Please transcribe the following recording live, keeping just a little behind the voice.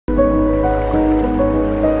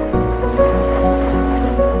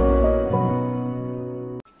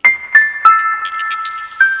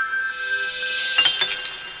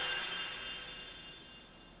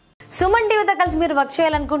మీరు వర్క్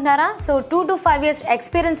చేయాలనుకుంటున్నారా? So 2 to 5 years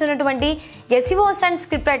experience ఉన్నటువంటి SEOs and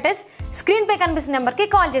script writers screen పై కనిపిస్తున్న నెంబర్కి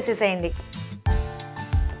కాల్ చేసేసేయండి.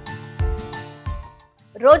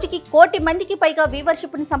 రోజుకి 1 కోటి మందికి పైగా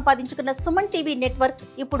వ్యూవర్షిప్ని సంపాదించుకున్న సుమన్ టీవీ నెట్వర్క్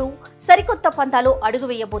ఇప్పుడు సరికొత్త పంతాలో అడుగు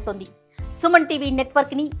వేయబోతోంది. సుమన్ టీవీ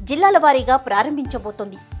నెట్వర్క్ని జిల్లాల వారీగా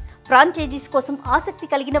ప్రారంభించబోతోంది. ఫ్రాంచైజీస్ కోసం ఆసక్తి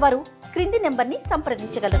కలిగిన వారు క్రింది నెంబర్ని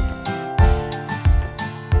సంప్రదించగలరు.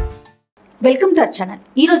 Welcome to our channel.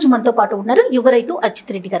 ఈ రోజు మనతో పాటు ఉన్నారు యువ రైతు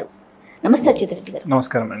అచ్యుత్ రెడ్డి గారు. నమస్తే అచ్యుత్ రెడ్డి గారు.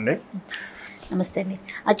 నమస్కారం అండి. నమస్తే అండి.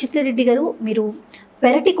 అచ్యుత్ రెడ్డి గారు, మీరు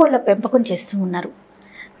పెరటికోళ్ల పెంపకం చేస్తూ ఉన్నారు.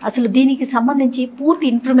 అసలు దీనికి సంబంధించి పూర్తి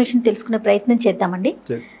ఇన్ఫర్మేషన్ తెలుసుకునే ప్రయత్నం చేద్దామండి.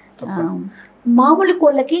 మామూలు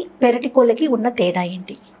కోళ్ళకి పెరటి కోళ్ళకి ఉన్న తేడా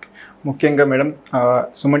ఏంటి? ముఖ్యంగా మేడం,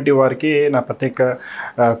 సుమన్ టీవీ వారికి నా ప్రత్యేక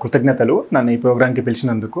కృతజ్ఞతలు నన్ను ఈ ప్రోగ్రామ్కి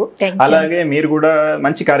పిలిచినందుకు. అలాగే మీరు కూడా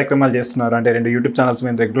మంచి కార్యక్రమాలు చేస్తున్నారు. అంటే 2 యూట్యూబ్ ఛానల్స్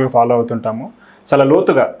మేము రెగ్యులర్గా ఫాలో అవుతుంటాము. చాలా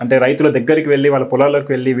లోతుగా అంటే రైతుల దగ్గరికి వెళ్ళి వాళ్ళ పొలాలకు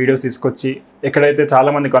వెళ్ళి వీడియోస్ తీసుకొచ్చి ఎక్కడైతే చాలా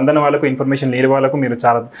మందికి అందన వాళ్ళకు ఇన్ఫర్మేషన్ లేని వాళ్ళకు మీరు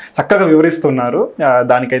చాలా చక్కగా వివరిస్తున్నారు.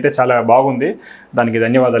 దానికైతే చాలా బాగుంది. దానికి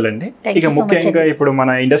ధన్యవాదాలండి. ఇక ముఖ్యంగా ఇప్పుడు మన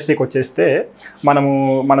ఇండస్ట్రీకి వచ్చేస్తే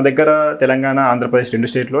మన దగ్గర తెలంగాణ, ఆంధ్రప్రదేశ్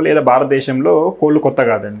 2 స్టేట్లో లేదా భారతదేశంలో కోళ్ళు కొత్త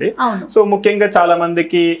కాదండి. సో ముఖ్యంగా చాలా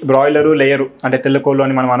మందికి బ్రాయిలరు, లేయరు అంటే తెల్ల కోళ్ళు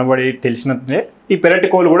అని మనం అనబడి తెలిసినట్టే ఈ పెరటి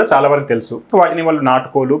కోళ్ళు కూడా చాలా వరకు తెలుసు. వాటిని వాళ్ళు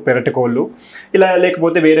నాటుకోళ్ళు, పెరటి కోళ్ళు ఇలా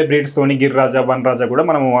లేకపోతే వేరే బ్రీడ్స్ తోని గిర్రాజా, వనరాజా కూడా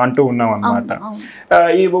మనం అంటూ ఉన్నాం అన్నమాట.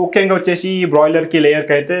 ఈ ముఖ్యంగా వచ్చేసి ఈ బ్రాయిలర్కి,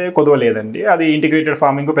 లేయర్కి అయితే కొదవ లేదండి. అది ఇంటిగ్రేటెడ్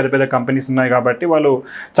ఫార్మింగ్ పెద్ద పెద్ద కంపెనీస్ ఉన్నాయి కాబట్టి వాళ్ళు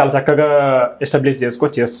చాలా చక్కగా ఎస్టాబ్లిష్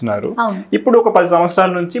చేసుకొని చేస్తున్నారు. ఇప్పుడు ఒక 10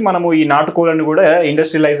 సంవత్సరాల నుంచి మనము ఈ నాటుకోళ్ళని కూడా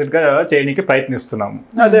ఇండస్ట్రియలైజ్డ్ గా చేయడానికి ప్రయత్నిస్తున్నాము.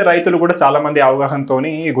 అదే రైతులు కూడా చాలా మంది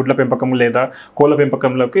అవగాహనతోని గుడ్ల పెంపకం లేదా కోళ్ళ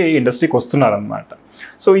పెంపకంలోకి ఇండస్ట్రీకి వస్తున్నారు అనమాట.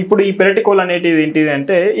 సో ఇప్పుడు ఈ పెరటి కోళ్ళు అనేటిది ఏంటిది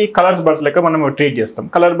అంటే ఈ కలర్స్ బర్డ్స్ లెక్క మనం ట్రీట్ చేస్తాం.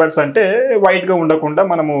 కలర్ బర్డ్స్ అంటే వైట్ గా ఉండకుండా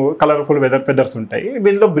మనము కలర్ఫుల్ ఫెదర్స్ ఉంటాయి.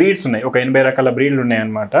 వీళ్ళలో బ్రీడ్స్ ఉన్నాయి. ఒక 80 రకాల బ్రీడ్లు ఉన్నాయి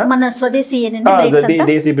అనమాట.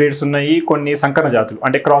 దేశీ బ్రీడ్స్ ఉన్నాయి, కొన్ని సంకర జాతులు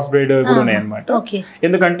అంటే క్రాస్ బ్రీడ్ కూడా ఉన్నాయి అనమాట.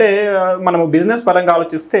 ఎందుకంటే మనము బిజినెస్ పరంగా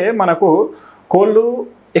ఆలోచిస్తే మనకు కోళ్ళు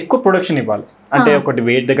ఎక్కువ ప్రొడక్షన్ ఇవ్వాలి. అంటే ఒకటి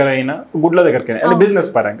వెయిట్ దగ్గర అయినా గుడ్ల దగ్గరకైనా అంటే బిజినెస్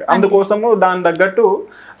పరంగా. అందుకోసము దాని తగ్గట్టు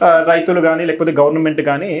రైతులు కానీ లేకపోతే గవర్నమెంట్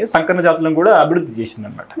కానీ సంకరణ జాతులను కూడా అభివృద్ధి చేసింది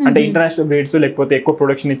అనమాట. అంటే ఇంటర్నేషనల్ బ్రీడ్స్ లేకపోతే ఎక్కువ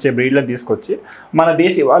ప్రొడక్షన్ ఇచ్చే బ్రీడ్లను తీసుకొచ్చి మన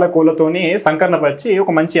దేశీ వాళ్ళ కోళ్ళతోని సంకరణ పరిచి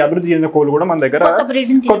ఒక మంచి అభివృద్ధి చెందిన కోళ్ళు కూడా మన దగ్గర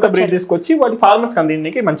కొత్త బ్రీడ్ తీసుకొచ్చి వాటి ఫార్మర్స్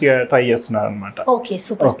అందించడానికి మంచిగా ట్రై చేస్తున్నారు అనమాట.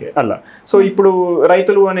 ఓకే అలా. సో ఇప్పుడు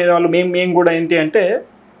రైతులు అనే వాళ్ళు మేము కూడా ఏంటి అంటే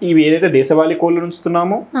ఇవి ఏదైతే దేశవాళీ కోళ్ళు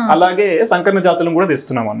ఉంచుతున్నామో అలాగే సంకరణ జాతులను కూడా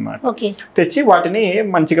తెస్తున్నాం అన్నమాట. తెచ్చి వాటిని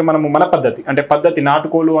మంచిగా మనము మన పద్ధతి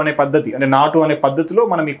నాటుకోళ్ళు అనే పద్ధతి అంటే నాటు అనే పద్ధతిలో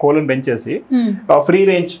మనం ఈ కోళ్ళను పెంచేసి ఫ్రీ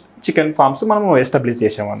రేంజ్ చికెన్ ఫార్మ్స్ మనం ఎస్టాబ్లిష్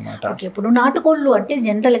చేసాం అనమాట. ఇప్పుడు నాటుకోళ్ళు అంటే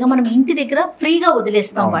జనరల్ గా మనం ఇంటి దగ్గర ఫ్రీగా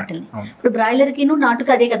వదిలేస్తాం వాటిని. ఇప్పుడు బ్రాయిలర్ కి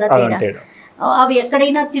నాటుకు అదే కదా తేడా. అవి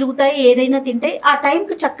ఎక్కడైనా తిరుగుతాయి, ఏదైనా తింటాయి. ఆ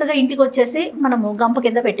టైంకి చక్కగా ఇంటికి వచ్చేసి మనము గంప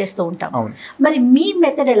కింద పెట్టేస్తూ ఉంటాం. మరి మీ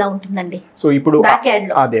మెథడ్ ఎలా ఉంటుందండి? సో ఇప్పుడు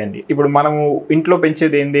అదే అండి, ఇప్పుడు మనము ఇంట్లో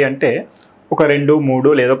పెంచేది ఏంటి అంటే ఒక 2,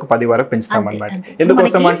 3 లేదా ఒక 10 వరకు పెంచుతాం అన్నమాట.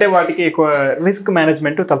 ఎందుకోసం అంటే వాటికి ఎక్కువ రిస్క్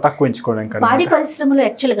మేనేజ్మెంట్ చాలా తక్కువ ఎంచుకోవడం. పాడి పరిశ్రమలో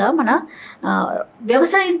యాక్చువల్ గా మన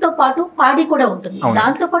వ్యవసాయంతో పాటు పాడి కూడా ఉంటుంది.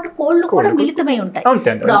 దాంతో పాటు కోళ్ళు కూడా మిళితమై ఉంటాయి.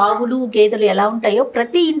 ఇప్పుడు ఆవులు, గేదెలు ఎలా ఉంటాయో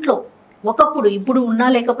ప్రతి ఇంట్లో ఒకప్పుడు, ఇప్పుడు ఉన్నా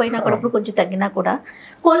లేకపోయినా అక్కడప్పుడు కొంచెం తగ్గినా కూడా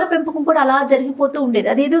కోళ్ళ పెంపకం కూడా అలా జరిగిపోతూ ఉండేది.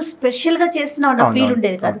 అదేదో స్పెషల్ గా చేస్తున్నాం అన్న ఫీల్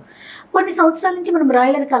ఉండేది కాదు. కొన్ని సంవత్సరాల నుంచి మనం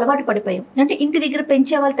బ్రాయిలర్కి అలవాటు పడిపోయాం. అంటే ఇంటి దగ్గర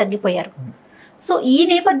పెంచే వాళ్ళు తగ్గిపోయారు. సో ఈ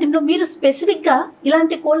నేపథ్యంలో మీరు స్పెసిఫిక్ గా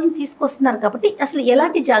ఇలాంటి కోళ్ళని తీసుకొస్తున్నారు కాబట్టి అసలు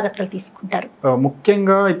ఎలాంటి జాగ్రత్తలు తీసుకుంటారు?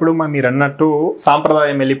 ముఖ్యంగా ఇప్పుడు మీరు అన్నట్టు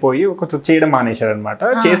సాంప్రదాయం వెళ్ళిపోయి కొంచెం చేయడం మానేశారు అనమాట.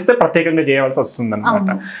 చేస్తే ప్రత్యేకంగా చేయవలసి వస్తుంది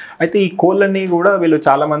అనమాట. అయితే ఈ కోళ్ళని కూడా వీళ్ళు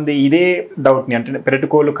చాలా మంది ఇదే డౌట్ ని అంటే పెరటి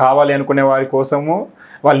కోళ్ళు కావాలి అనుకునే వారి కోసము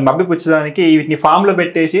వాళ్ళని మబ్బిపుచ్చడానికి వీటిని ఫామ్ లో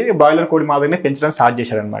పెట్టేసి బాయిలర్ కోడి మాదిరినే పెంచడం స్టార్ట్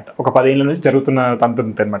చేశారనమాట. ఒక 10 ఏళ్ళ నుంచి జరుగుతున్న తంతు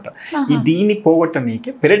అనమాట. ఈ దీన్ని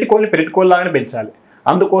పోగొట్టడానికి పెరటి కోళ్ళ లాగానే పెంచాలి.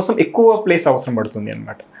 అందుకోసం ఎక్కువ ప్లేస్ అవసరం పడుతుంది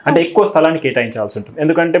అనమాట. అంటే ఎక్కువ స్థలాన్ని కేటాయించాల్సి ఉంటుంది.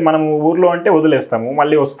 ఎందుకంటే మనం ఊర్లో అంటే వదిలేస్తాము,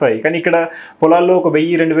 మళ్ళీ వస్తాయి. కానీ ఇక్కడ పొలాల్లో ఒక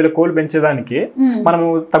 1000-2000 కోళ్ళు పెంచేదానికి మనము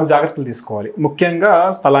తగు జాగ్రత్తలు తీసుకోవాలి. ముఖ్యంగా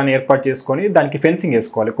స్థలాన్ని ఏర్పాటు చేసుకొని దానికి ఫెన్సింగ్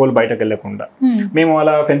వేసుకోవాలి, కోళ్ళు బయటకు వెళ్లకుండా. మేము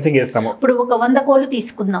అలా ఫెన్సింగ్ వేస్తాము. ఇప్పుడు ఒక 100 కోళ్ళు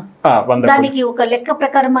తీసుకుందాం, దానికి ఒక లెక్క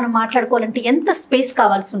ప్రకారం మనం మాట్లాడుకోవాలంటే ఎంత స్పేస్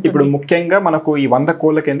కావాల్సి ఉంటుంది? ఇప్పుడు ముఖ్యంగా మనకు ఈ 100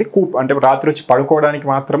 కోళ్ళకి కూప్ అంటే రాత్రి వచ్చి పడుకోవడానికి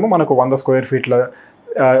మాత్రము మనకు 100 స్క్వేర్ ఫీట్ల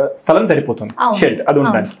స్థలం సరిపోతుంది. షెడ్ అది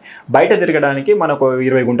ఉండడానికి. బయట తిరగడానికి మనకు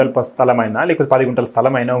 20 గుంటల స్థలమైనా లేకపోతే 10 గుంటల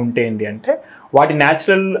స్థలమైనా ఉంటే ఏంటి అంటే వాటి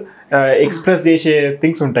న్యాచురల్ ఎక్స్ప్రెస్ చేసే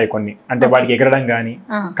థింగ్స్ ఉంటాయి కొన్ని. అంటే వాటికి ఎగరడం కానీ,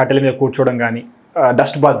 కట్టెల మీద కూర్చోవడం కానీ,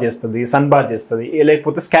 డస్ట్ బాత్ చేస్తుంది, సన్ బాత్ చేస్తుంది,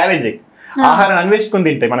 లేకపోతే స్కావెంజింగ్ ఆహారాన్ని అన్వేషించుకొని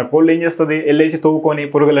తింటాయి. మన కోళ్ళు ఏం చేస్తుంది, వెళ్ళేసి తవ్వుకొని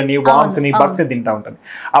పురుగులని వామ్స్ ని బగ్స్ ని తింటా ఉంటుంది.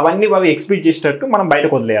 అవన్నీ అవి ఎక్స్పీట్ చేసేటట్టు మనం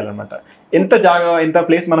బయటకు వదిలేయాలన్నమాట. ఎంత జాగా ఎంత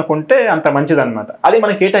ప్లేస్ మనకు ఉంటే అంత మంచిది అనమాట. అది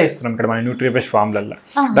మనం కేటాయిస్తున్నాం ఇక్కడ మన న్యూట్రిఫ్రెష్ ఫామ్లలో.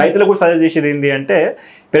 రైతులకు కూడా సజెస్ట్ చేసేది ఏంటి అంటే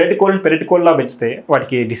పెరటికోళ్ళ పెంచితే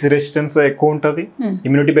వాటికి డిసీజ్ రెసిస్టెన్స్ ఎక్కువ ఉంటుంది,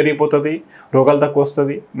 ఇమ్యూనిటీ పెరిగిపోతుంది, రోగాలు తక్కువ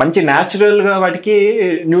వస్తుంది, మంచి న్యాచురల్ గా వాటికి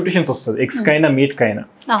న్యూట్రిషన్స్ వస్తుంది, ఎగ్స్ కైనా మీట్ కైనా.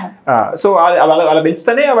 సో అలా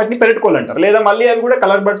పెంచితేనే వాటిని పెరటికోళ్ళు అంటారు. లేదా మళ్ళీ అవి కూడా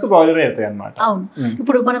కలర్ బర్డ్స్ బాయిలర్ అవుతాయి అనమాట. అవును,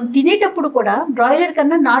 ఇప్పుడు మనం తినేటప్పుడు కూడా బ్రాయిలర్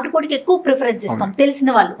కన్నా నాటుకోడికి ఎక్కువ ప్రిఫరెన్స్ ఇస్తాం. తెలిసిన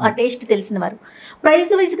వాళ్ళు, ఆ టేస్ట్ తెలిసిన వారు.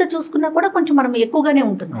 ప్రైస్ వైజ్ గా చూసుకున్నా కూడా కొంచెం మనం ఎక్కువగానే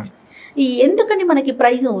ఉంటుంది. ఎందుకని మనకి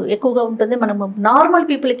ప్రైస్ ఎక్కువగా ఉంటుంది? మనం నార్మల్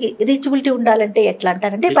పీపుల్ కి రీచబిలిటీ ఉండాలంటే ఎట్లా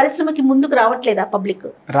అంటారంటే, పరిశ్రమకి ముందుకు రావట్లేదా పబ్లిక్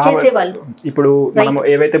చేసేవాళ్ళు? ఇప్పుడు మనం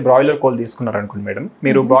ఏవైతే బ్రాయిలర్ కోళ్ళు తీసుకున్నారు అనుకోండి మేడం,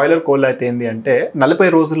 మీరు బ్రాయిలర్ కోళ్ళు అయితే ఏంటి అంటే 40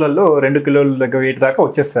 రోజులలో 2 కిలోల దగ్గర వెయిట్ దాకా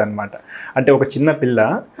వచ్చేస్తాయి అనమాట. అంటే ఒక చిన్న పిల్ల,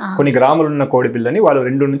 కొన్ని గ్రాములు ఉన్న కోడి పిల్లని వాళ్ళు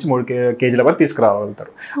 2 నుంచి 3 కేజీల వరకు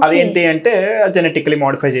తీసుకురాగలుగుతారు. అదేంటి అంటే జెనెటికలీ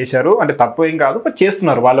మోడిఫై చేశారు, అంటే తప్పు ఏం కాదు, బట్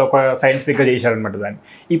చేస్తున్నారు వాళ్ళు, ఒక సైంటిఫిక్ గా చేశారు అనమాట దాన్ని.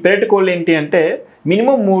 ఈ పెరటి కోళ్ళు ఏంటి అంటే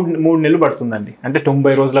మినిమం 3 నెలలు పడుతుందండి, అంటే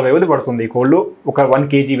 90 రోజుల వ్యవధి పడుతుంది ఈ కోళ్ళు ఒక 1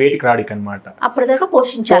 కేజీ వెయిట్కి రాడికి అనమాట. అప్పటిదాకా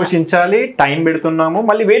పోషించాలి, టైం పెడుతున్నాము,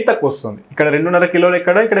 మళ్ళీ వెయిట్ తక్కువ వస్తుంది. ఇక్కడ 2.5 కిలోలు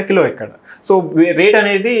ఎక్కడ, ఇక్కడ కిలో ఎక్కడ. సో రేట్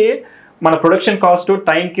అనేది మన ప్రొడక్షన్ కాస్ట్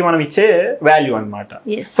టైంకి మనం ఇచ్చే వాల్యూ అనమాట.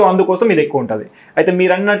 సో అందుకోసం ఇది ఎక్కువ ఉంటుంది. అయితే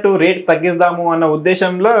మీరు అన్నట్టు రేట్ తగ్గిద్దాము అన్న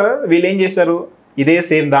ఉద్దేశంలో వీళ్ళు ఏం చేశారు, ఇదే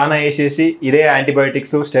సేమ్ దానా వేసేసి, ఇదే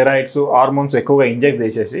యాంటీబయాటిక్స్, స్టెరాయిడ్స్, హార్మోన్స్ ఎక్కువగా ఇంజెక్ట్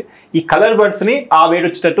చేసేసి ఈ కలర్ బర్డ్స్ ని ఆ వేడి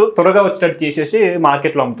వచ్చేటట్టు త్వరగా వచ్చేటట్టు చేసేసి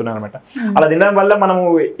మార్కెట్లో అమ్ముతున్నారు అనమాట. అలా తినడం వల్ల మనము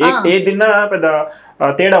ఏ తిన్నా పెద్ద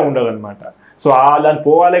తేడా ఉండదు అనమాట. సో దాన్ని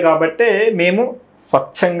పోవాలి కాబట్టి మేము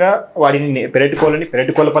స్వచ్ఛంగా వాటిని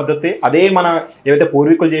పెరటికోళ్ళ పద్ధతి అదే మన ఏవైతే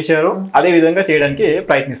పూర్వీకులు చేశారో అదే విధంగా చేయడానికి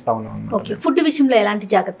ప్రయత్నిస్తా ఉన్నాం. ఫుడ్ విషయంలో ఎలాంటి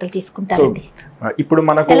జాగ్రత్తలు తీసుకుంటారండి? ఇప్పుడు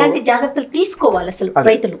మనకు ఎలాంటి జాగ్రత్తలు తీసుకోవాలి అసలు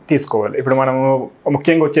రైతులు? ఇప్పుడు మనము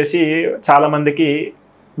ముఖ్యంగా వచ్చేసి చాలా మందికి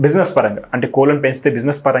బిజినెస్ పరంగా, అంటే కోళ్ళను పెంచితే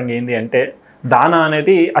బిజినెస్ పరంగా ఏంది అంటే దానా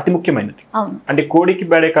అనేది అతి ముఖ్యమైనది. అంటే కోడికి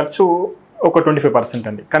పడే ఖర్చు ఒక 25%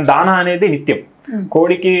 అండి, కానీ దానా అనేది నిత్యం.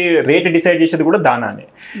 కోడికి రేట్ డిసైడ్ చేసేది కూడా దానానే.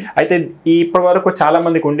 అయితే ఇప్పటి వరకు చాలా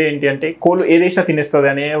మందికి ఉండే ఏంటి అంటే కోళ్ళు ఏదేసినా తినేస్తుంది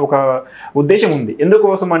అనే ఒక ఉద్దేశం ఉంది.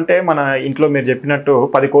 ఎందుకోసం అంటే మన ఇంట్లో మీరు చెప్పినట్టు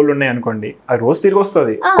 10 కోళ్ళు ఉన్నాయి అనుకోండి, అది రోజు తిరిగి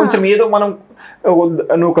వస్తుంది. కొంచెం ఏదో మనం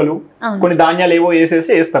నూకలు కొన్ని ధాన్యాలు ఏవో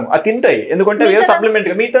వేస్తాం, అది తింటాయి. ఎందుకంటే వేరే సప్లిమెంట్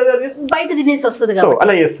గా మిగతా బయట తినేసి వస్తుంది. సో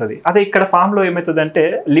అలా చేస్తుంది. అదే ఇక్కడ ఫామ్ లో ఏమవుతుంది అంటే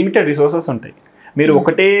లిమిటెడ్ రిసోర్సెస్ ఉంటాయి. మీరు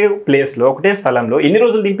ఒకటే ప్లేస్ లో ఒకటే స్థలంలో ఎన్ని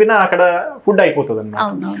రోజులు దింపినా అక్కడ ఫుడ్ అయిపోతుంది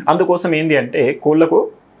అన్నమాట. అందుకోసం ఏంటి అంటే కోళ్ళకు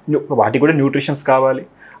వాటికి కూడా న్యూట్రిషన్స్ కావాలి.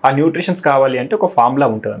 ఆ న్యూట్రిషన్స్ కావాలి అంటే ఒక ఫార్ములా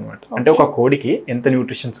ఉంటుంది అనమాట. అంటే ఒక కోడికి ఎంత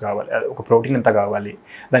న్యూట్రిషన్స్ కావాలి, ఒక ప్రోటీన్ ఎంత కావాలి,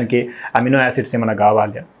 దానికి అమినో యాసిడ్స్ ఏమైనా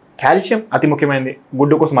కావాలి, కాల్షియం అతి ముఖ్యమైనది,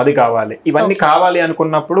 గుడ్డు కోసం అది కావాలి. ఇవన్నీ కావాలి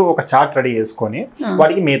అనుకున్నప్పుడు ఒక చార్ట్ రెడీ చేసుకొని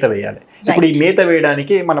వాటికి మేత వేయాలి. ఇప్పుడు ఈ మేత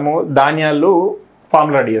వేయడానికి మనము ధాన్యాలు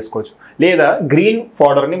ఫార్ములా రెడీ చేసుకోవచ్చు, లేదా గ్రీన్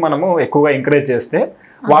ఫౌడర్ని మనము ఎక్కువగా ఎంకరేజ్ చేస్తే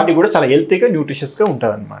వాటి కూడా చాలా హెల్తీగా న్యూట్రిషియస్గా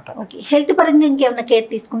ఉంటుంది అనమాట. హెల్త్ పరంగా ఇంకేమైనా కేర్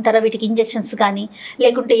తీసుకుంటారా? వీటికి ఇంజెక్షన్స్ కానీ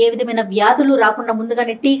లేకుంటే ఏ విధమైన వ్యాధులు రాకుండా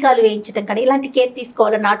ముందుగానే టీకాలు వేయించడం కానీ ఇలాంటి కేర్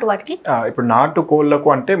తీసుకోవాలా నాటు వాటికి? ఇప్పుడు నాటు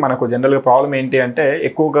కోళ్ళకు అంటే మనకు జనరల్గా ప్రాబ్లం ఏంటి అంటే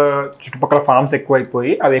ఎక్కువగా చుట్టుపక్కల ఫార్మ్స్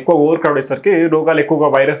ఎక్కువైపోయి అవి ఎక్కువ ఓవర్ క్రౌడ్ అయ్యేసరికి రోగాలు ఎక్కువగా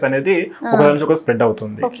వైరస్ అనేది ఒకదాని నుంచి ఒక స్ప్రెడ్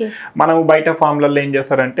అవుతుంది. మనం బయట ఫామ్లలో ఏం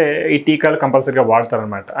చేస్తారంటే ఈ టీకాలు కంపల్సరీగా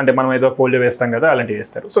వాడతారనమాట. అంటే మనం ఏదో పోలియో వేస్తాం కదా అలాంటివి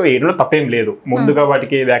వేస్తారు. సో ఏదో తప్పేం లేదు, ముందుగా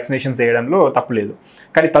వాటికి వ్యాక్సినేషన్స్ వేయడంలో తప్పు లేదు.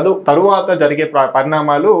 కానీ తరువాత జరిగే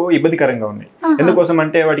పరిణామాలు ఇబ్బందికరంగా ఉన్నాయి. ఎందుకోసం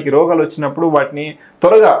అంటే వాటికి రోగాలు వచ్చినప్పుడు వాటిని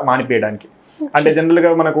త్వరగా మానిపేయడానికి, అంటే జనరల్ గా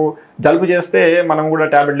మనకు జలుబు చేస్తే మనం కూడా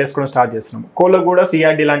టాబ్లెట్లు వేసుకోవడం స్టార్ట్ చేస్తున్నాం. కోళ్ళకు కూడా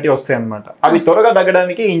సిఆర్డి లాంటివి వస్తాయి అనమాట. అవి త్వరగా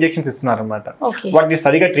తగ్గడానికి ఇంజెక్షన్స్ ఇస్తున్నారు అనమాట. వాటిని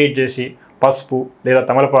సరిగా ట్రీట్ చేసి పసుపు లేదా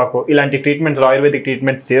తమలపాకు ఇలాంటి ట్రీట్మెంట్స్, ఆయుర్వేదిక్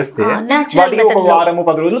ట్రీట్మెంట్స్ చేస్తే వాటికి ఒక వారం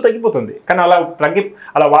 10 రోజులు తగ్గిపోతుంది. కానీ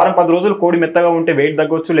అలా వారం 10 రోజులు కోడి మెత్తగా ఉంటే వెయిట్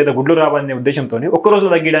తగ్గొచ్చు లేదా గుడ్లు రావనే ఉద్దేశంతో ఒక్క రోజులో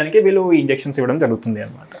తగ్గడానికి వీళ్ళు ఇంజెక్షన్స్ ఇవ్వడం జరుగుతుంది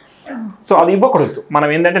అనమాట. సో అది ఇవ్వకూడదు. మనం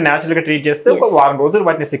ఏంటంటే న్యాచురల్ గా ట్రీట్ చేస్తే ఒక వారం రోజులు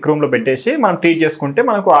వాటిని సిక్ రూమ్ లో పెట్టేసి మనం ట్రీట్ చేసుకుంటే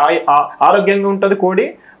మనకు ఆరోగ్యంగా ఉంటుంది కోడి,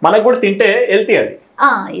 మనకు కూడా తింటే హెల్తీ. అది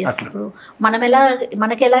ఇప్పుడు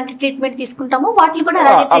మనకి ఎలాంటి ట్రీట్మెంట్ తీసుకుంటామో వాటిని కూడా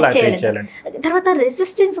అలాగే ట్రీట్ చేయాలి. తర్వాత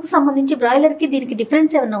రెసిస్టెన్స్ కి సంబంధించి బ్రాయిలర్ కి దీనికి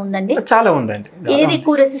డిఫరెన్స్ ఏమైనా ఉందండి? చాలా ఉందండి. ఏది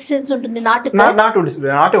ఎక్కువ రెసిస్టెన్స్ ఉంటుంది? నాటు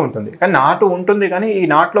ఉంటుంది, కానీ నాటు ఉంటుంది కానీ ఈ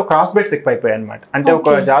నాటులో క్రాస్ బ్రీడ్స్ ఎక్కువ అయిపోయాయి అనమాట. అంటే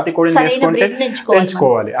ఒక జాతి కోడిని తీసుకుంటే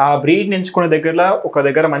ఎంచుకోవాలి. ఆ బ్రీడ్ ఎంచుకునే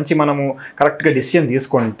దగ్గర మంచి మనము కరెక్ట్ గా డిసిజన్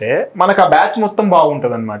తీసుకుంటే మనకు ఆ బ్యాచ్ మొత్తం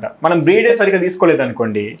బాగుంటది అనమాట. మనం బ్రీడే సరిగా తీసుకోలేదు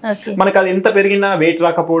అనుకోండి, మనకు అది ఎంత పెరిగినా వెయిట్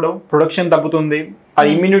రాకపోవడం, ప్రొడక్షన్ తగ్గుతుంది, ఆ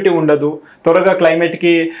ఇమ్యూనిటీ ఉండదు, త్వరగా క్లైమేట్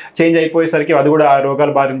కి చేంజ్ అయిపోయేసరికి అది కూడా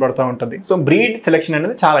రోగాలు బారిన పడుతూ ఉంటుంది. సో బ్రీడ్ సెలెక్షన్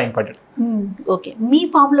అనేది చాలా ఇంపార్టెంట్. ఓకే, మీ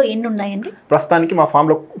ఫామ్ లో ఎన్ని ఉన్నాయండి? ప్రస్తుతానికి మా ఫామ్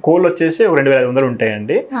లో కోళ్ళు వచ్చేసి 2500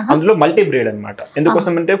 ఉంటాయండి. అందులో మల్టీ బ్రీడ్ అనమాట.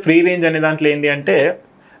 ఎందుకోసం అంటే ఫ్రీ రేంజ్ అనే దాంట్లో ఏంటి అంటే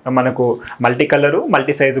మనకు మల్టీ కలర్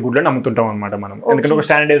మల్టీ సైజ్ గుడ్లను అమ్ముతుంటాం అనమాట మనం. ఎందుకంటే ఒక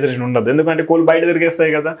స్టాండర్డైజేషన్ ఉండదు. ఎందుకంటే కోళ్ళు బయట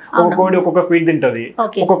తిరిగేస్తాయి కదా, ఒక కోడి ఒక్కొక్క ఫీడ్ తింటది,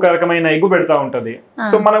 ఒక్కొక్క రకమైన ఎగ్గు పెడతా ఉంటది.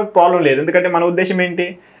 సో మనకు ప్రాబ్లం లేదు. ఎందుకంటే మన ఉద్దేశం ఏంటి,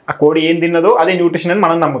 ఆ కోడి ఏం తిన్నదో అదే న్యూట్రిషన్ అని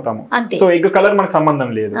మనం నమ్ముతాము. సో ఎగ్ కలర్ మనకు సంబంధం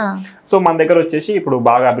లేదు. సో మన దగ్గర వచ్చేసి ఇప్పుడు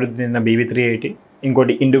బాగా అభివృద్ధి చెందిన BB380,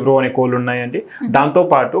 ఇంకోటి ఇండిబ్రో అనే కోళ్ళు ఉన్నాయండి. దాంతో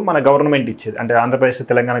పాటు మన గవర్నమెంట్ ఇచ్చేది అంటే ఆంధ్రప్రదేశ్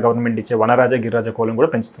తెలంగాణ గవర్నమెంట్ ఇచ్చే వనరాజ గిరిరాజ కోళ్ళను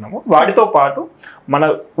కూడా పెంచుతున్నాము. వాటితో పాటు మన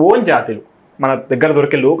ఓన్ జాతులు, మన దగ్గర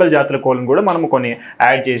దొరికే లోకల్ జాతుల కోళ్ళను కూడా మనం కొన్ని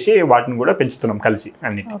యాడ్ చేసి వాటిని కూడా పెంచుతున్నాం కలిసి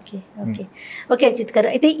అన్ని. ఓకే అజిత్ గారు,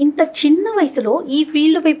 అయితే ఇంత చిన్న వయసులో ఈ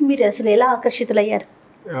ఫీల్డ్ వైపు మీరు అసలు ఎలా ఆకర్షితులయ్యారు?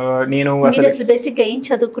 నేను అసలు బేసిక్ గా ఏం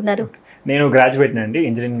చదువుకున్నారు? నేను గ్రాడ్యుయేట్ అండి,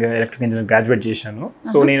 ఇంజనీరింగ్ ఎలక్ట్రికల్ ఇంజనీరింగ్ గ్రాడ్యుయేట్ చేశాను.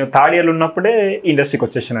 సో నేను థర్డ్ ఇయర్ ఉన్నప్పుడే ఇండస్ట్రీకి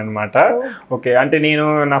వచ్చేసాను అనమాట. ఓకే, అంటే నేను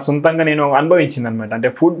నా సొంతంగా నేను అనుభవించింది అనమాట.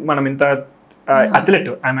 అంటే ఫుడ్ మనం ఇంత అథ్లెట్,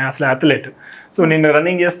 ఆమె అసలు అథ్లెట్. సో నేను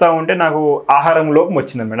రన్నింగ్ చేస్తూ ఉంటే నాకు ఆహారం లోపం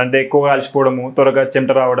వచ్చింది అనమాట. అంటే ఎక్కువగా అలసిపోవడము, త్వరగా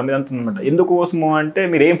చెమట రావడం ఇదంతా అనమాట. ఎందుకోసము అంటే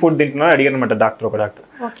మీరు ఏం ఫుడ్ తింటున్నారో అడిగారు అనమాట ఒక డాక్టర్.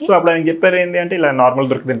 సో అప్పుడు ఆయన చెప్పారు ఏంటి అంటే ఇలా నార్మల్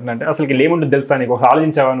దొరికి తింటున్నా అంటే అసలు ఏముంటుంది తెలుసా నీకు,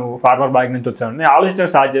 ఆలోచించావా నువ్వు ఫార్మర్ బ్యాగ్ నుంచి వచ్చావు? నేను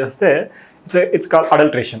ఆలోచించడం స్టార్ట్ చేస్తే ఇట్స్ కాల్డ్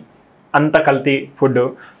అడల్ట్రేషన్, అంత కల్తీ ఫుడ్.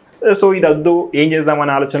 సో ఇది వద్దు, ఏం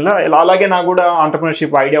చేద్దామనే ఆలోచనలో అలాగే నాకు కూడా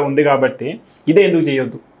ఆంటర్ప్రినర్షిప్ ఐడియా ఉంది కాబట్టి ఇదే ఎందుకు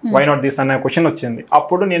చేయొద్దు, వై నాట్ దిస్ అనే క్వశ్చన్ వచ్చింది.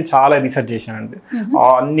 అప్పుడు నేను చాలా రీసెర్చ్ చేశానండి.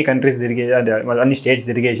 అన్ని కంట్రీస్ తిరిగే, అన్ని స్టేట్స్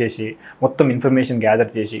తిరిగేసేసి మొత్తం ఇన్ఫర్మేషన్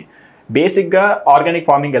గ్యాదర్ చేసి బేసిక్గా ఆర్గానిక్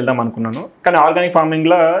ఫార్మింగ్ వెళ్దాం అనుకున్నాను. కానీ ఆర్గానిక్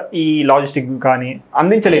ఫార్మింగ్లో ఈ లాజిస్టిక్ కానీ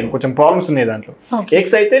అందించలేను, కొంచెం ప్రాబ్లమ్స్ ఉన్నాయి దాంట్లో.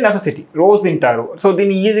 ఎగ్స్ అయితే నెసెసిటీ, రోజు తింటారు. సో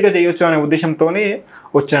దీన్ని ఈజీగా చేయొచ్చు అనే ఉద్దేశంతోనే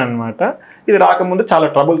వచ్చాను అనమాట. ఇది రాకముందు చాలా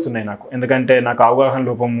ట్రబుల్స్ ఉన్నాయి నాకు, ఎందుకంటే నాకు అవగాహన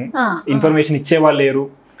లోపము, ఇన్ఫర్మేషన్ ఇచ్చేవాళ్ళు లేరు,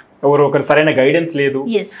 ఎవరు ఒకరు సరైన గైడెన్స్ లేదు.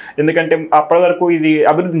 ఎందుకంటే అప్పటి వరకు ఇది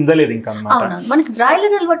అభివృద్ధి చెందలేదు ఇంకా అన్నమాట. రోగాల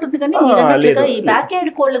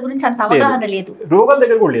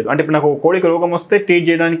దగ్గర కూడా లేదు. అంటే ఇప్పుడు నాకు కోడికి రోగం వస్తే ట్రీట్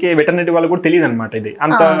చేయడానికి వెటర్నరీ వాళ్ళు కూడా తెలియదు అనమాట. ఇది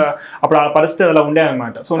అంత అప్పుడు ఆ పరిస్థితి అలా ఉండే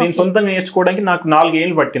అనమాట. సో నేను సొంతంగా నేర్చుకోవడానికి నాకు 4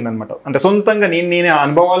 ఏళ్ళు పట్టింది అనమాట. అంటే సొంతంగా నేనే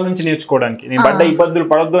అనుభవాల నుంచి నేర్చుకోవడానికి. నేను పడ్డ ఇబ్బందులు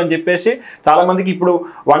పడొద్దు అని చెప్పేసి చాలా మందికి ఇప్పుడు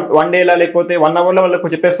 1 డేలా లేకపోతే 1 అవర్లో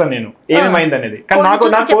వాళ్ళకు చెప్పేస్తాను నేను ఏమేమైంది అనేది. కానీ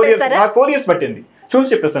నాకు 4 ఇయర్స్ పట్టింది.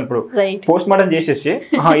 చూసి చెప్పేస్తాను. ఇప్పుడు పోస్ట్ మార్టం చేసేసి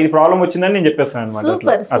ఇది ప్రాబ్లం వచ్చిందని నేను చెప్పేస్తాను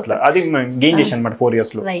అనమాట. అట్లా అది గెయిన్ చేశాను అనమాట 4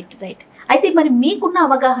 years లో. అయితే మరి మీకున్న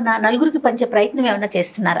అవగాహన నలుగురికి పంచే ప్రయత్నం ఏమైనా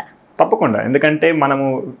చేస్తున్నారా? తప్పకుండా, ఎందుకంటే మనము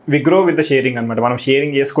విగ్రో విత్ షేరింగ్ అనమాట. మనం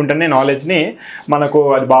షేరింగ్ చేసుకుంటేనే నాలెడ్జ్ని మనకు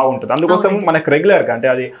అది బాగుంటుంది. అందుకోసం మనకు రెగ్యులర్గా, అంటే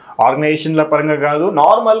అది ఆర్గనైజేషన్ల పరంగా కాదు,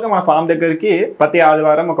 నార్మల్గా మన ఫామ్ దగ్గరికి ప్రతి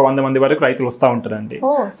ఆదివారం ఒక 100 మంది వరకు రైతులు వస్తూ ఉంటారండి.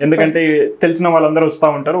 ఎందుకంటే తెలిసిన వాళ్ళందరూ వస్తూ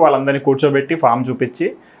ఉంటారు. వాళ్ళందరినీ కూర్చోబెట్టి ఫామ్ చూపించి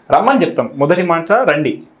రమ్మని చెప్తాం. మొదటి మాట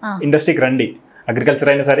రండి, ఇండస్ట్రీకి రండి. అగ్రికల్చర్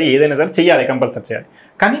అయినా సరే ఏదైనా సరే చేయాలి, కంపల్సరీ చేయాలి.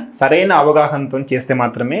 కానీ సరైన అవగాహనతో చేస్తే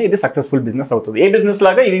మాత్రమే ఇది సక్సెస్ఫుల్ బిజినెస్ అవుతుంది. ఏ బిజినెస్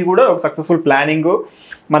లాగా ఇది కూడా ఒక సక్సెస్ఫుల్ ప్లానింగ్,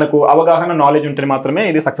 మనకు అవగాహన నాలెడ్జ్ ఉంటే మాత్రమే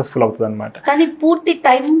ఇది సక్సెస్ఫుల్ అవుతుంది అనమాట. కానీ పూర్తి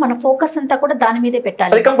టైం మన ఫోకస్ అంతా కూడా దాని మీదే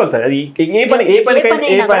పెట్టాలి. అది కంపల్సరీ. అది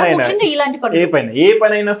ఏ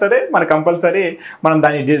పని అయినా సరే మన కంపల్సరీ మనం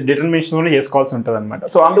దాని డిటర్మినేషన్ చేసుకోవాల్సి ఉంటుంది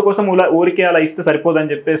అనమాట. సో అందుకోసం ఊరికే అలా ఇస్తే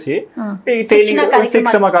సరిపోదని చెప్పేసి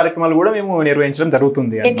శిక్షణ కార్యక్రమాలు కూడా మేము నిర్వహించడం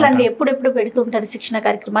జరుగుతుంది. ఎప్పుడెప్పుడు పెడుతుంటారు శిక్షణ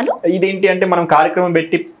కార్యక్రమాలు? ఇదేంటి అంటే మనం కార్యక్రమం పెట్టి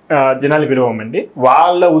జనాలు పిలవమండి.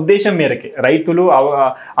 వాళ్ళ ఉద్దేశం మేరకి రైతులు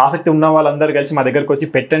ఆసక్తి ఉన్న వాళ్ళందరూ కలిసి మా దగ్గరకు వచ్చి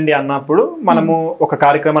పెట్టండి అన్నప్పుడు మనము ఒక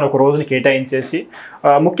కార్యక్రమాన్ని ఒక రోజుని కేటాయించేసి,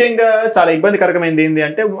 ముఖ్యంగా చాలా ఇబ్బందికరమైనది ఏంటి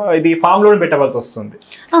అంటే ఇది ఫామ్ లోనే పెట్టవలసి వస్తుంది.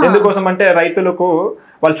 ఎందుకోసం అంటే రైతులకు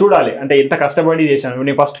వాళ్ళు చూడాలి అంటే ఎంత కష్టపడి చేశాను.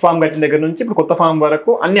 నేను ఫస్ట్ ఫామ్ కట్టిన దగ్గర నుంచి ఇప్పుడు కొత్త ఫామ్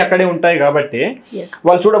వరకు అన్ని అక్కడే ఉంటాయి కాబట్టి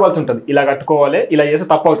వాళ్ళు చూడవలసి ఉంటుంది. ఇలా కట్టుకోవాలి, ఇలా చేస్తే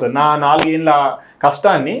తప్పు అవుతుంది. నా 4 ఏళ్ళ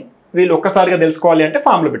కష్టాన్ని వీళ్ళు ఒక్కసారిగా తెలుసుకోవాలి అంటే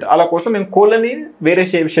ఫామ్లో పెట్టారు. అలా కోసం మేము కోళ్ళని వేరే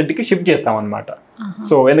షెడ్కి షిఫ్ట్ చేస్తాం అనమాట.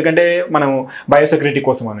 సో ఎందుకంటే మనము బయోసెక్యూరిటీ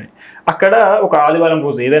కోసం అని అక్కడ ఒక ఆదివారం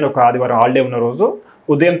రోజు, ఏదైనా ఒక ఆదివారం హాలిడే ఉన్న రోజు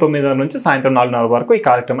ఉదయం 9 నుంచి సాయంత్రం 4:30 వరకు ఈ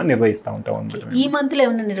కార్యక్రమాన్ని నిర్వహిస్తూ ఉంటాం అనమాట. ఈ మంత్ లో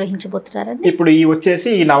ఏమైనా నిర్వహించబోతున్నారా? ఇప్పుడు ఈ వచ్చేసి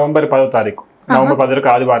ఈ నవంబర్ 10వ తారీఖు, నవంబర్ 10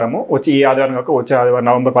 ఆదివారము వచ్చి, ఈ ఆదివారం కాక వచ్చే ఆదివారం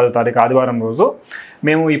నవంబర్ 10వ తారీఖు ఆదివారం రోజు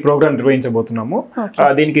మేము ఈ ప్రోగ్రామ్ నిర్వహించబోతున్నాము.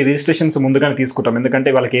 దీనికి రిజిస్ట్రేషన్స్ ముందుగానే తీసుకుంటాం, ఎందుకంటే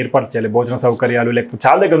వాళ్ళకి ఏర్పాటు చేయాలి భోజన సౌకర్యాలు, లేకపోతే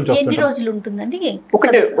చాలా దగ్గర నుంచి వస్తుంది.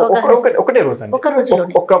 ఒకటే రోజు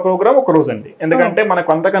అండి, ఒక్క ప్రోగ్రామ్ ఒక రోజు అండి. ఎందుకంటే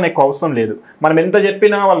మనకు అంతకన్నా ఎక్కువ అవసరం లేదు. మనం ఎంత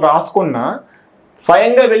చెప్పినా వాళ్ళు రాసుకున్నా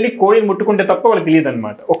స్వయంగా వెళ్ళి కోడిని ముట్టుకుంటే తప్ప వాళ్ళకి తెలియదు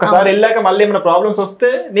అనమాట. ఒక్కసారి వెళ్ళాక మళ్ళీ ఏమైనా ప్రాబ్లమ్స్ వస్తే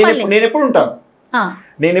నేను ఎప్పుడు ఉంటాను,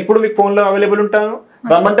 నేను ఎప్పుడు మీకు ఫోన్లో అవైలబుల్ ఉంటాను.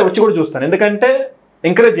 రమ్మంటే వచ్చి కూడా చూస్తాను. ఎందుకంటే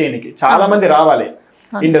ఎంకరేజ్ చేయడానికి చాలా మంది రావాలి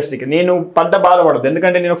ఇండస్ట్రీకి. నేను బాధపడదు,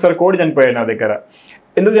 ఎందుకంటే నేను ఒకసారి కోడి చనిపోయాను నా దగ్గర.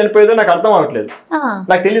 ఎందుకు చనిపోయేదో నాకు అర్థం అవ్వట్లేదు,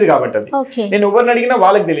 నాకు తెలియదు కాబట్టి అది. నేను ఎవరిని అడిగినా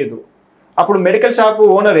వాళ్ళకి తెలియదు. అప్పుడు మెడికల్ షాప్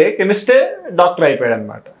ఓనరే కెమిస్టే డాక్టర్ అయిపోయాడు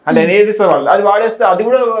అనమాట. అంటే నేను ఏది ఇస్తారు వాళ్ళు అది వాడేస్తే అది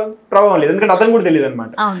కూడా ప్రభావం లేదు, ఎందుకంటే అతను కూడా తెలియదు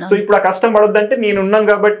అనమాట. సో ఇప్పుడు ఆ కష్టం పడొద్దంటే నేను ఉన్నాను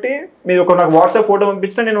కాబట్టి మీరు ఒక నాకు వాట్సాప్ ఫోటో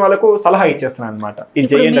పంపించినా నేను వాళ్ళకు సలహా ఇచ్చేస్తున్నాను అనమాట. ఇది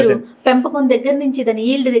చేయండి. పెంపకం దగ్గర నుంచి దాని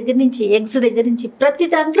ఈల్డ్ దగ్గర నుంచి ఎగ్స్ దగ్గర నుంచి ప్రతి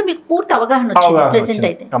దాంట్లో మీకు పూర్తి అవగాహన వచ్చింది ప్రెజెంట్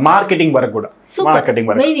అయితే. మార్కెటింగ్ వరకు కూడా, మార్కెటింగ్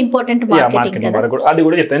వరకు వెరీ ఇంపార్టెంట్, మార్కెటింగ్ వరకు కూడా అది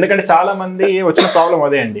కూడా చెప్తాను. ఎందుకంటే చాలా మంది వచ్చిన ప్రాబ్లం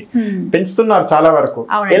అదే అండి, పెంచుతున్నారు చాలా వరకు,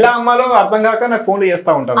 ఎలా అమ్మాలో అర్థం కాక నాకు ఫోన్లు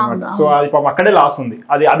చేస్తా ఉంటారు అనమాట. సో అది అక్కడే లాస్ ఉంది.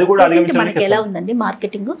 అది కూడా అధిగమించడానికి ఎలా ఉందండి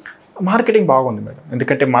మార్కెటింగ్? మార్కెటింగ్ బాగుంది మేడం,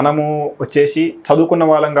 ఎందుకంటే మనము వచ్చేసి చదువుకున్న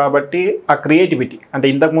వాళ్ళం కాబట్టి ఆ క్రియేటివిటీ అంటే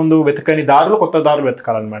ఇంతకుముందు వెతకని దారులు కొత్త దారులు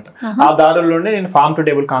వెతకాలన్నమాట. ఆ దారుల్లోనే నేను ఫార్మ్ టు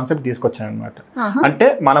టేబుల్ కాన్సెప్ట్ తీసుకొచ్చాను అనమాట. అంటే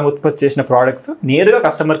మనం ఉత్పత్తి చేసిన ప్రోడక్ట్స్ నేరుగా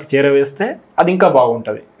కస్టమర్కి చేరవేస్తే అది ఇంకా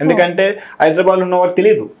బాగుంటుంది. ఎందుకంటే హైదరాబాద్ ఉన్న వాళ్ళకి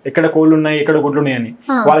తెలియదు ఎక్కడ కోళ్ళు ఉన్నాయి ఎక్కడ గుడ్లు ఉన్నాయని,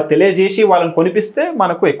 వాళ్ళకి తెలియజేసి వాళ్ళని కొనిపిస్తే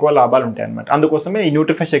మనకు ఎక్కువ లాభాలు ఉంటాయి అనమాట. అందుకోసమే ఈ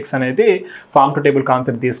న్యూట్రిఫ్రెష్ ఎగ్స్ అనేది ఫార్మ్ టు టేబుల్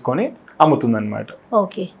కాన్సెప్ట్ తీసుకొని అమ్ముతుంది అనమాట.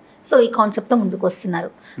 ఓకే, సో ఈ కాన్సెప్ట్తో ముందుకు వస్తున్నారు.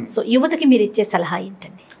 సో యువతకి మీరు ఇచ్చే సలహా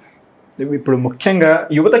ఏంటండి? ఇప్పుడు ముఖ్యంగా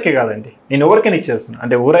యువతకే కాదండి, నేను ఎవరికైనా ఇచ్చేస్తున్నాను.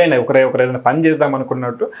 అంటే ఎవరైనా ఒకరు ఏదైనా పని చేద్దాం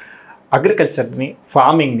అనుకున్నట్టు అగ్రికల్చర్ని,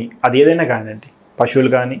 ఫార్మింగ్ని, అది ఏదైనా కానివ్వండి,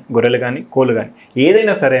 పశువులు కానీ, గొర్రెలు కానీ, కోళ్ళు కానీ,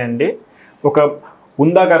 ఏదైనా సరే అండి, ఒక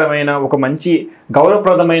ఉందాకరమైన ఒక మంచి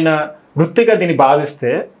గౌరవప్రదమైన వృత్తిగా దీన్ని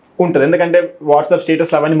భావిస్తే ఉంటుంది. ఎందుకంటే వాట్సాప్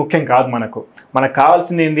స్టేటస్లు అవన్నీ ముఖ్యం కాదు. మనకు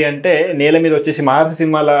కావాల్సింది ఏంటి అంటే నేల మీద వచ్చేసి మహర్షి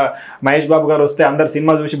సినిమాల మహేష్ బాబు గారు వస్తే అందరు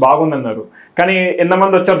సినిమా చూసి బాగుందన్నారు, కానీ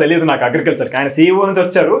ఎంతమంది వచ్చారో తెలియదు నాకు అగ్రికల్చర్కి. ఆయన CEO నుంచి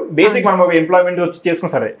వచ్చారు, బేసిక్ మనం ఒక ఎంప్లాయ్మెంట్ వచ్చి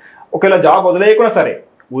చేసుకున్నా సరే, ఒకవేళ జాబ్ వదిలేయకున్నా సరే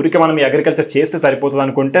ఊరికే మనం ఈ అగ్రికల్చర్ చేస్తే సరిపోతుంది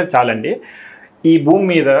అనుకుంటే చాలండి. ఈ భూమి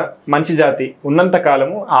మీద మంచి జాతి ఉన్నంత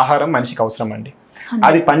కాలము ఆహారం మనిషికి అవసరం అండి.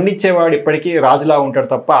 అది పండించేవాడు ఇప్పటికీ రాజులా ఉంటాడు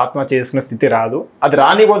తప్ప ఆత్మహత్య చేసుకునే స్థితి రాదు. అది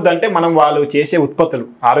రానివద్దంటే మనం వాళ్ళు చేసే ఉత్పత్తులు,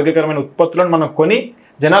 ఆరోగ్యకరమైన ఉత్పత్తులను మనం కొని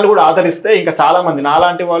జనాలు కూడా ఆదరిస్తే ఇంకా చాలా మంది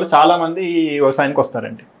నాలాంటి వాళ్ళు చాలా మంది ఈ వ్యవసాయానికి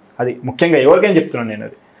వస్తారండి. అది ముఖ్యంగా ఎవరికైనా చెప్తున్నాను నేను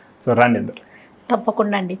అది. సో రండి అందరు.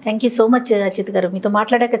 తప్పకుండా అండి. Thank you so much Achyut గారు, మీతో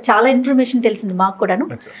మాట్లాడాక చాలా ఇన్ఫర్మేషన్ తెలిసింది మాకు కూడాను.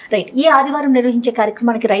 రైట్, ఈ ఆదివారం నిర్వహించే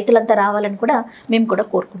కార్యక్రమానికి రైతులంతా రావాలని కూడా మేము కూడా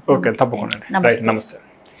కోరుకుంటున్నాం. ఓకే, తప్పకుండా. నమస్తే.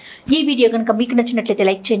 ఈ వీడియో కనుక మీకు నచ్చినట్లయితే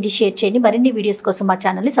లైక్ చేయండి, షేర్ చేయండి. మరిన్ని వీడియోస్ కోసం మా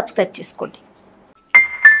ఛానల్ని సబ్స్క్రైబ్ చేసుకోండి.